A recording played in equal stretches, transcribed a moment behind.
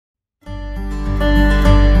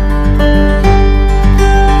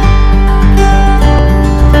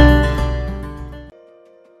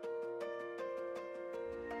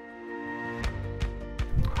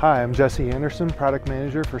Hi, I'm Jesse Anderson, Product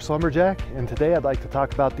Manager for Slumberjack, and today I'd like to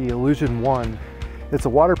talk about the Illusion 1. It's a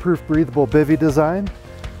waterproof, breathable bivvy design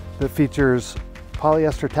that features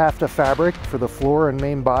polyester taffeta fabric for the floor and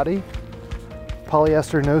main body,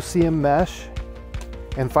 polyester no-seam mesh,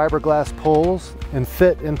 and fiberglass poles, and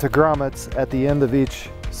fit into grommets at the end of each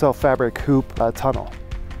self-fabric hoop tunnel.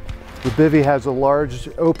 The bivvy has a large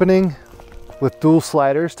opening with dual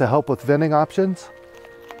sliders to help with venting options.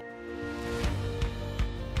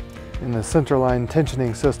 And the centerline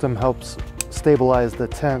tensioning system helps stabilize the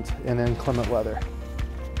tent in inclement weather.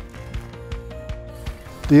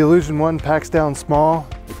 The Illusion 1 packs down small,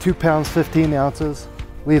 2 pounds 15 ounces,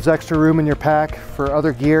 leaves extra room in your pack for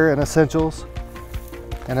other gear and essentials,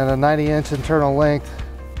 and at a 90-inch internal length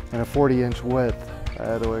and a 40-inch width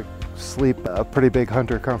to sleep a pretty big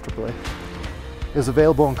hunter comfortably. Is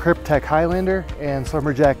available in Kryptek Highlander and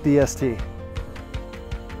Slumberjack DST.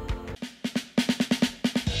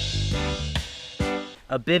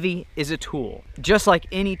 A bivvy is a tool. Just like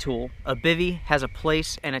any tool, a bivvy has a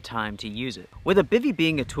place and a time to use it. With a bivvy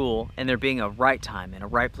being a tool and there being a right time and a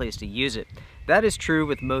right place to use it, that is true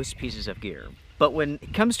with most pieces of gear. But when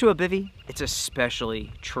it comes to a bivvy, it's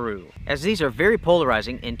especially true, as these are very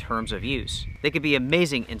polarizing in terms of use. They can be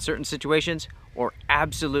amazing in certain situations or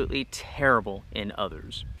absolutely terrible in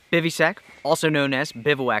others. Bivvy sack, also known as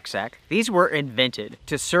bivouac sack, these were invented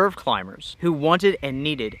to serve climbers who wanted and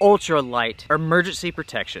needed ultralight emergency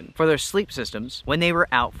protection for their sleep systems when they were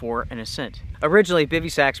out for an ascent. Originally,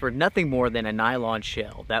 bivvy sacks were nothing more than a nylon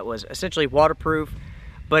shell that was essentially waterproof,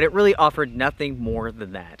 but it really offered nothing more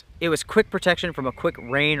than that. It was quick protection from a quick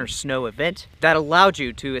rain or snow event that allowed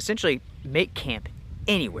you to essentially make camp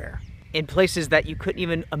anywhere, in places that you couldn't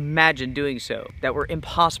even imagine doing so, that were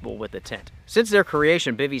impossible with a tent. Since their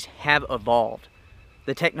creation, bivvies have evolved.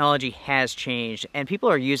 The technology has changed, and people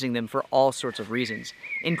are using them for all sorts of reasons,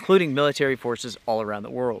 including military forces all around the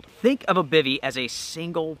world. Think of a bivvy as a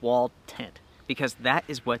single-walled tent, because that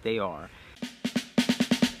is what they are.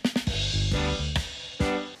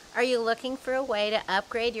 Are you looking for a way to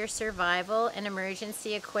upgrade your survival and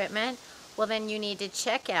emergency equipment? Well, then you need to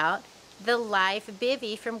check out the Life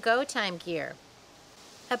Bivvy from Go Time Gear.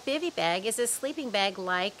 A bivvy bag is a sleeping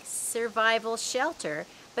bag-like survival shelter,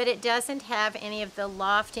 but it doesn't have any of the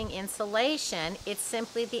lofting insulation. It's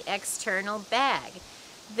simply the external bag.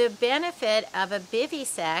 The benefit of a bivvy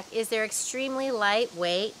sack is they're extremely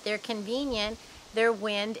lightweight, they're convenient, they're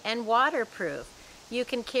wind and waterproof. You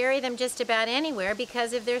can carry them just about anywhere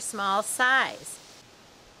because of their small size.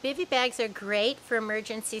 Bivvy bags are great for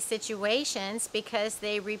emergency situations because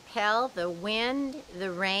they repel the wind, the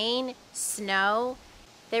rain, snow.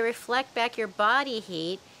 They reflect back your body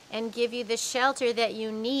heat and give you the shelter that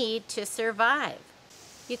you need to survive.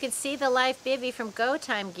 You can see the Life Bivvy from Go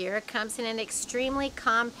Time Gear comes in an extremely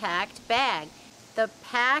compact bag. The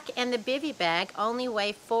pack and the bivvy bag only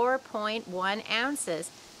weigh 4.1 ounces.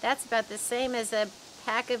 That's about the same as a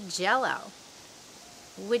pack of Jell-O.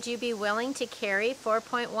 Would you be willing to carry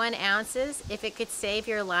 4.1 ounces if it could save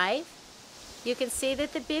your life? You can see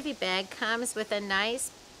that the bivvy bag comes with a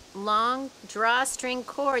nice long drawstring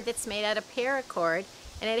cord that's made out of paracord,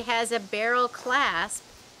 and it has a barrel clasp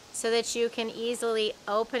so that you can easily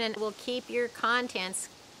open and will keep your contents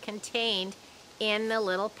contained in the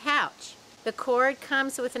little pouch. The cord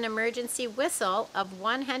comes with an emergency whistle of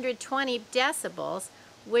 120 decibels,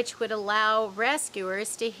 which would allow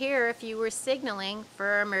rescuers to hear if you were signaling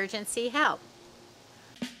for emergency help.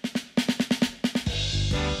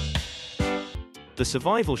 The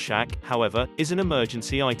Survival Shack, however, is an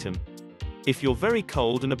emergency item. If you're very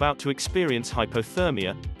cold and about to experience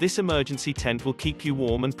hypothermia, this emergency tent will keep you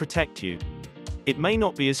warm and protect you. It may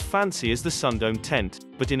not be as fancy as the Sundome tent,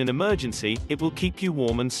 but in an emergency, it will keep you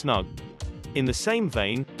warm and snug. In the same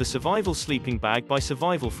vein, the Survival Sleeping Bag by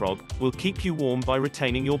Survival Frog will keep you warm by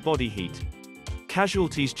retaining your body heat.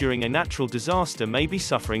 Casualties during a natural disaster may be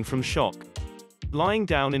suffering from shock. Lying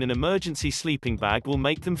down in an emergency sleeping bag will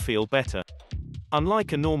make them feel better.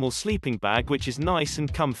 Unlike a normal sleeping bag which is nice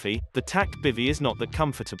and comfy, the tack bivvy is not that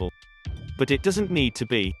comfortable. But it doesn't need to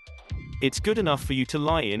be. It's good enough for you to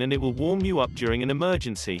lie in and it will warm you up during an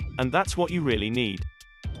emergency, and that's what you really need.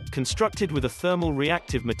 Constructed with a thermal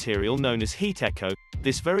reactive material known as heat echo,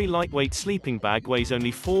 this very lightweight sleeping bag weighs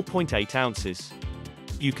only 4.8 ounces.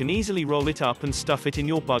 You can easily roll it up and stuff it in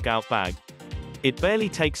your bug-out bag. It barely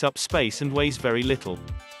takes up space and weighs very little.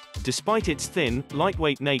 Despite its thin,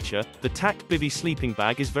 lightweight nature, the tack bivvy sleeping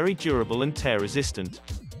bag is very durable and tear-resistant.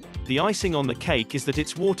 The icing on the cake is that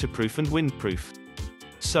it's waterproof and windproof.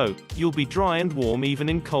 So, you'll be dry and warm even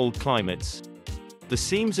in cold climates. The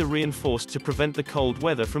seams are reinforced to prevent the cold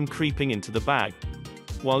weather from creeping into the bag.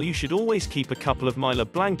 While you should always keep a couple of Mylar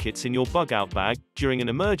blankets in your bug-out bag, during an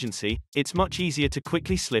emergency, it's much easier to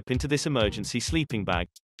quickly slip into this emergency sleeping bag.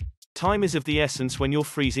 Time is of the essence when you're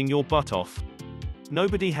freezing your butt off.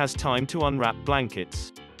 Nobody has time to unwrap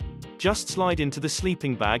blankets. Just slide into the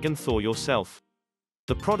sleeping bag and thaw yourself.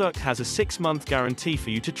 The product has a 6-month guarantee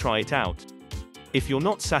for you to try it out. If you're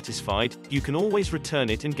not satisfied, you can always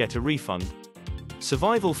return it and get a refund.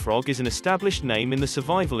 Survival Frog is an established name in the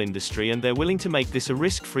survival industry, and they're willing to make this a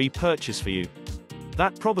risk-free purchase for you.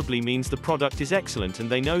 That probably means the product is excellent and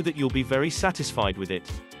they know that you'll be very satisfied with it.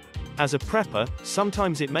 As a prepper,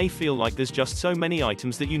 sometimes it may feel like there's just so many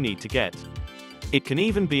items that you need to get. It can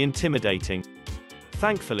even be intimidating.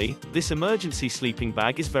 Thankfully, this emergency sleeping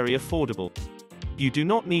bag is very affordable. You do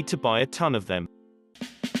not need to buy a ton of them.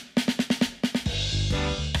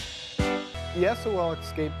 The S.O.L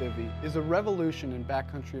Escape Bivvy is a revolution in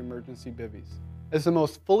backcountry emergency bivvies. As the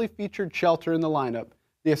most fully featured shelter in the lineup,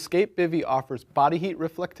 the Escape Bivvy offers body heat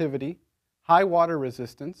reflectivity, high water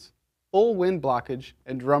resistance, full wind blockage,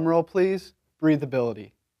 and drumroll please,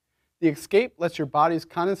 breathability. The Escape lets your body's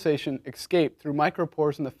condensation escape through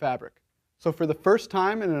micropores in the fabric. So for the first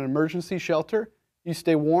time in an emergency shelter, you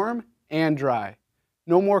stay warm and dry.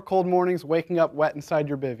 No more cold mornings waking up wet inside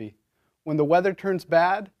your bivvy. When the weather turns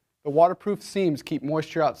bad, the waterproof seams keep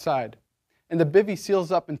moisture outside, and the bivvy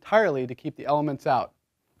seals up entirely to keep the elements out.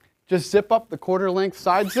 Just zip up the quarter-length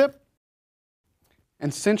side zip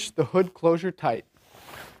and cinch the hood closure tight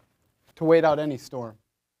to wait out any storm.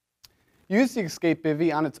 Use the Escape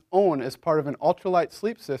Bivvy on its own as part of an ultralight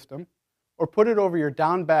sleep system, or put it over your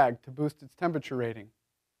down bag to boost its temperature rating.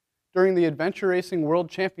 During the Adventure Racing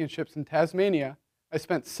World Championships in Tasmania, I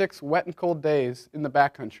spent 6 wet and cold days in the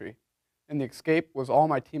backcountry, and the Escape was all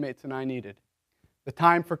my teammates and I needed. The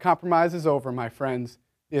time for compromise is over, my friends.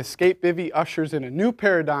 The Escape Bivvy ushers in a new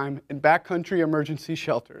paradigm in backcountry emergency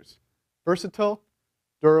shelters. Versatile,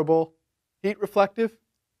 durable, heat reflective,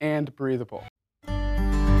 and breathable.